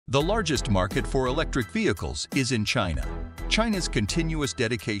The largest market for electric vehicles is in China. China's continuous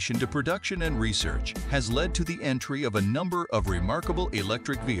dedication to production and research has led to the entry of a number of remarkable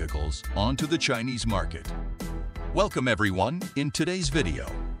electric vehicles onto the Chinese market. Welcome everyone. In today's video,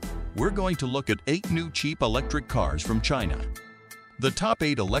 we're going to look at 8 new cheap electric cars from China. The top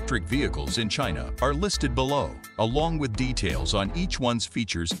 8 electric vehicles in China are listed below, along with details on each one's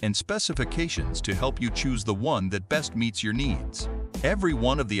features and specifications to help you choose the one that best meets your needs. Every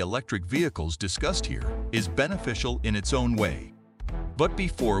one of the electric vehicles discussed here is beneficial in its own way. But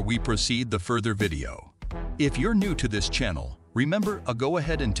before we proceed the further video, if you're new to this channel, remember to go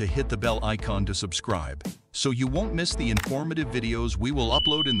ahead and hit the bell icon to subscribe, so you won't miss the informative videos we will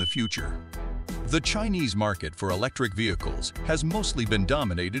upload in the future. The Chinese market for electric vehicles has mostly been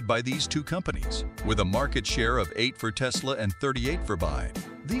dominated by these two companies, with a market share of 8 for Tesla and 38 for BYD.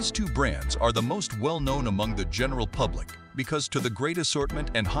 These two brands are the most well-known among the general public because to the great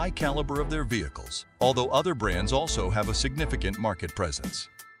assortment and high caliber of their vehicles, although other brands also have a significant market presence.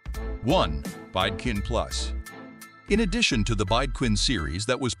 1. BYD Qin Plus. In addition to the BYD Qin series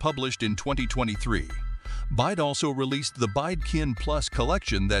that was published in 2023, BYD also released the BYD Qin Plus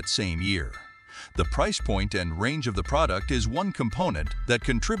collection that same year. The price point and range of the product is one component that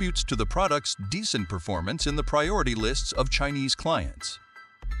contributes to the product's decent performance in the priority lists of Chinese clients.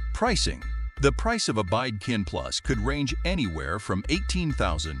 Pricing. The price of a BYD Qin Plus could range anywhere from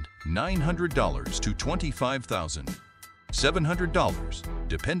 $18,900 to $25,700,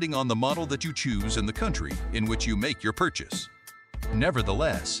 depending on the model that you choose and the country in which you make your purchase.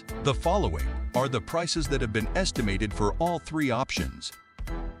 Nevertheless, the following are the prices that have been estimated for all 3 options.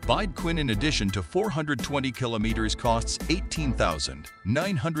 BYD Qin in addition to 420 kilometers costs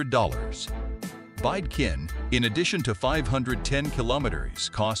 $18,900. BYD Qin in addition to 510 kilometers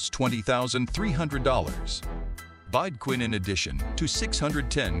costs $20,300. BYD Qin in addition to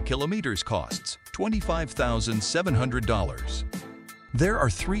 610 kilometers costs $25,700. There are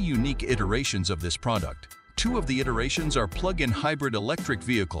 3 unique iterations of this product. 2 of the iterations are plug-in hybrid electric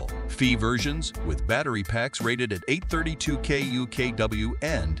vehicle FE versions with battery packs rated at 832 kU kW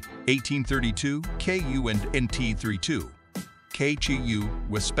and 1832 kU and NT32 kCu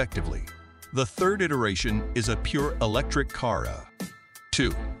respectively. The 3rd iteration is a pure electric car.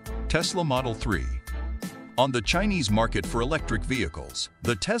 2. Tesla Model 3. On the Chinese market for electric vehicles,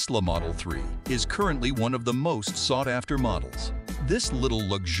 the Tesla Model 3 is currently one of the most sought-after models. This little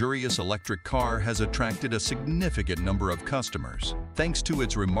luxurious electric car has attracted a significant number of customers, thanks to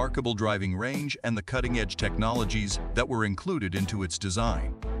its remarkable driving range and the cutting-edge technologies that were included into its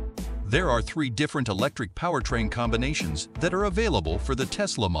design. There are 3 different electric powertrain combinations that are available for the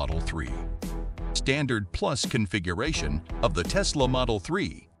Tesla Model 3. Standard Plus configuration of the Tesla Model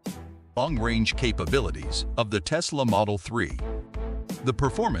 3. Long-range capabilities of the Tesla Model 3. The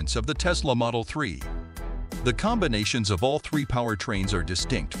performance of the Tesla Model 3. The combinations of all 3 powertrains are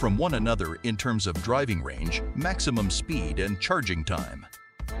distinct from one another in terms of driving range, maximum speed, and charging time.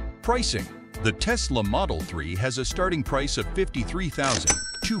 Pricing. The Tesla Model 3 has a starting price of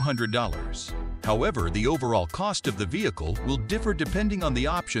 $53,200. However, the overall cost of the vehicle will differ depending on the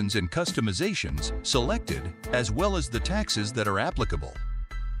options and customizations selected, as well as the taxes that are applicable.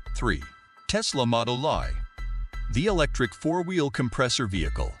 3. Tesla Model Y. The electric 4-wheel compressor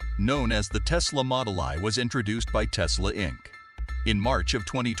vehicle, known as the Tesla Model Y, was introduced by Tesla Inc. in March of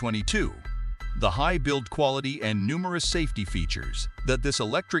 2022. The high build quality and numerous safety features that this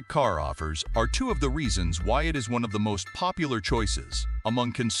electric car offers are 2 of the reasons why it is one of the most popular choices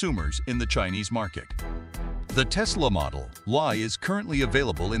among consumers in the Chinese market. The Tesla Model Y is currently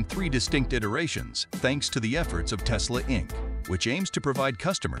available in 3 distinct iterations thanks to the efforts of Tesla Inc., which aims to provide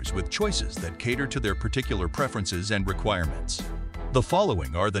customers with choices that cater to their particular preferences and requirements. The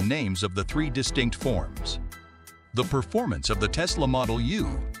following are the names of the 3 distinct forms. The performance of the Tesla Model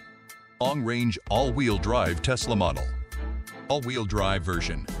U. Long-range all-wheel drive Tesla Model. All-wheel drive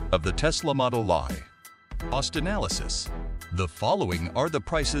version of the Tesla Model Y. Cost analysis. The following are the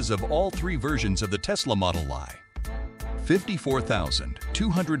prices of all 3 versions of the Tesla Model Y.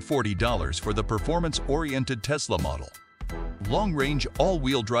 $54,240 for the performance-oriented Tesla model. Long-range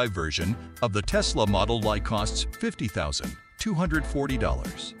all-wheel drive version of the Tesla Model Y costs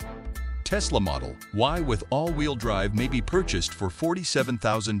 $50,240. Tesla Model Y with all-wheel drive may be purchased for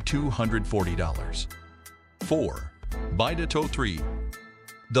 $47,240. 4. BYD 3.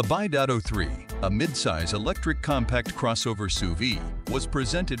 The BYD 3, a mid-size electric compact crossover SUV, was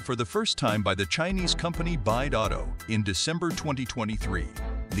presented for the first time by the Chinese company BYD in December 2023.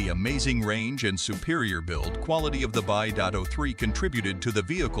 The amazing range and superior build quality of the BYD 3 contributed to the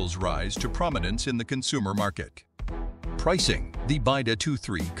vehicle's rise to prominence in the consumer market. Pricing: the BYD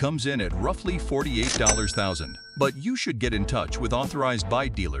Q3 comes in at roughly $48,000, but you should get in touch with authorized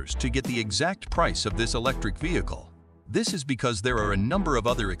BYD dealers to get the exact price of this electric vehicle. This is because there are a number of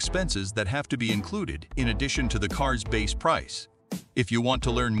other expenses that have to be included in addition to the car's base price. If you want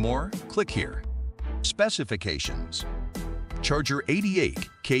to learn more, click here. Specifications: Charger 88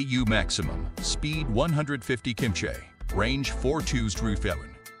 kW maximum, speed 150 km, range 4237.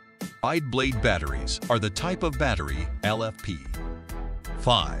 BYD blade batteries are the type of battery LFP.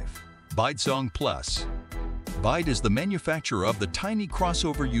 5. BYD Qin Plus. BYD is the manufacturer of the tiny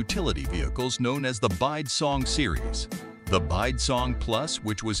crossover utility vehicles known as the BYD Qin series. The BYD Qin Plus,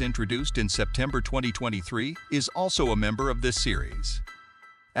 which was introduced in September 2023, is also a member of this series.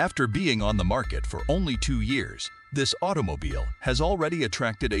 After being on the market for only 2 years, this automobile has already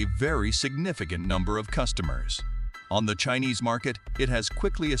attracted a very significant number of customers. On the Chinese market, it has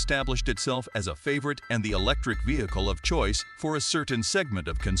quickly established itself as a favorite and the electric vehicle of choice for a certain segment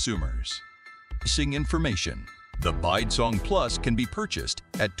of consumers. Pricing information: the BYD Qin Plus can be purchased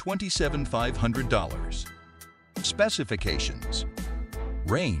at $27,500. Specifications: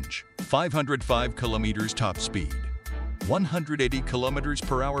 range 505 km top speed, 180 km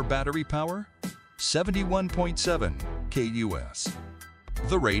per hour battery power, 71.7 kWh.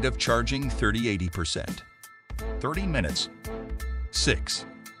 The rate of charging 30–80%. 30 minutes. 6.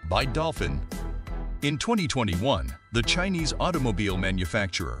 BYD Dolphin. In 2021, the Chinese automobile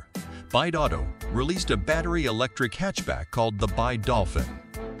manufacturer BYD Auto released a battery electric hatchback called the BYD Dolphin.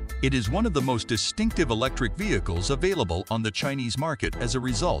 It is one of the most distinctive electric vehicles available on the Chinese market as a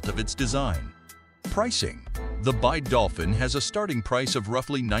result of its design. Pricing: the BYD Dolphin has a starting price of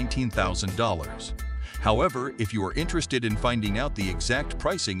roughly $19,000. However, if you are interested in finding out the exact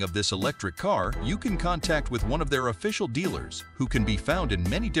pricing of this electric car, you can contact with one of their official dealers who can be found in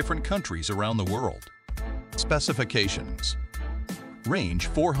many different countries around the world. Specifications: range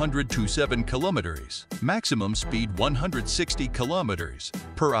 427 km, maximum speed 160 km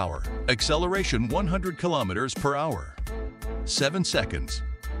per hour, acceleration 100 km per hour, 7 seconds,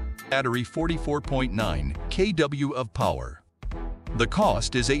 battery 44.9 kW of power. The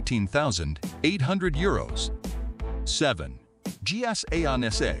cost is €18,800. 7. GS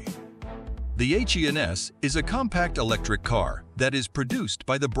Aeon SA. The Aeon S is a compact electric car that is produced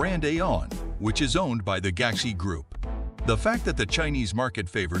by the brand Aeon, which is owned by the Galaxy Group. The fact that the Chinese market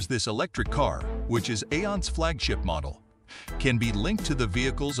favors this electric car, which is Aeon's flagship model, can be linked to the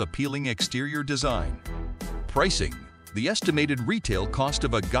vehicle's appealing exterior design. Pricing: the estimated retail cost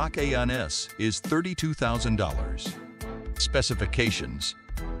of a GAC Aeon S is $32,000. Specifications: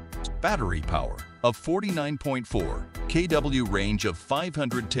 battery power of 49.4 kW, range of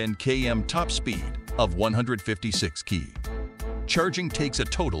 510 km, top speed of 156 km. Charging takes a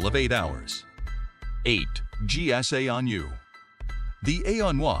total of 8 hours. 8. GS Aeon U. The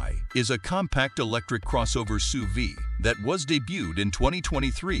Aeon Y is a compact electric crossover SUV that was debuted in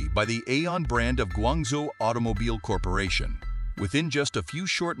 2023 by the Aeon brand of Guangzhou Automobile Corporation. Within just a few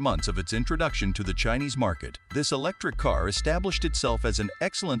short months of its introduction to the Chinese market, this electric car established itself as an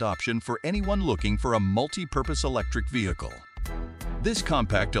excellent option for anyone looking for a multi-purpose electric vehicle. This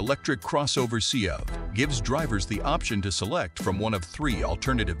compact electric crossover SUV gives drivers the option to select from one of 3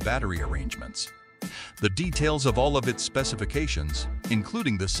 alternative battery arrangements. The details of all of its specifications,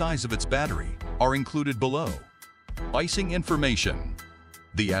 including the size of its battery, are included below. Pricing information: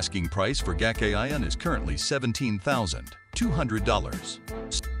 the asking price for GAC Aeon is currently $17,200.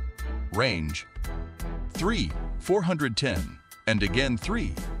 Range: 410, and again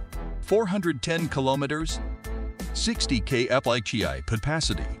 410 kilometers, 60 km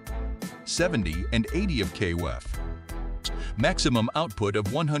capacity, 70 and 80 of kW. Maximum output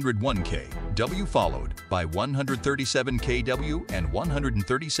of 101 kW followed by 137 kW and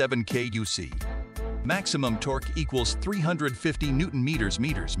 137 kUc. Maximum torque equals 350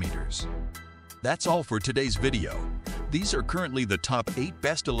 Nm. That's all for today's video. These are currently the top 8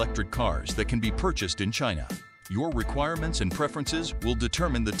 best electric cars that can be purchased in China. Your requirements and preferences will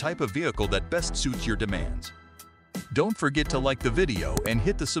determine the type of vehicle that best suits your demands. Don't forget to like the video and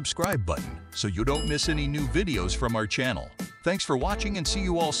hit the subscribe button so you don't miss any new videos from our channel. Thanks for watching and see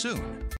you all soon.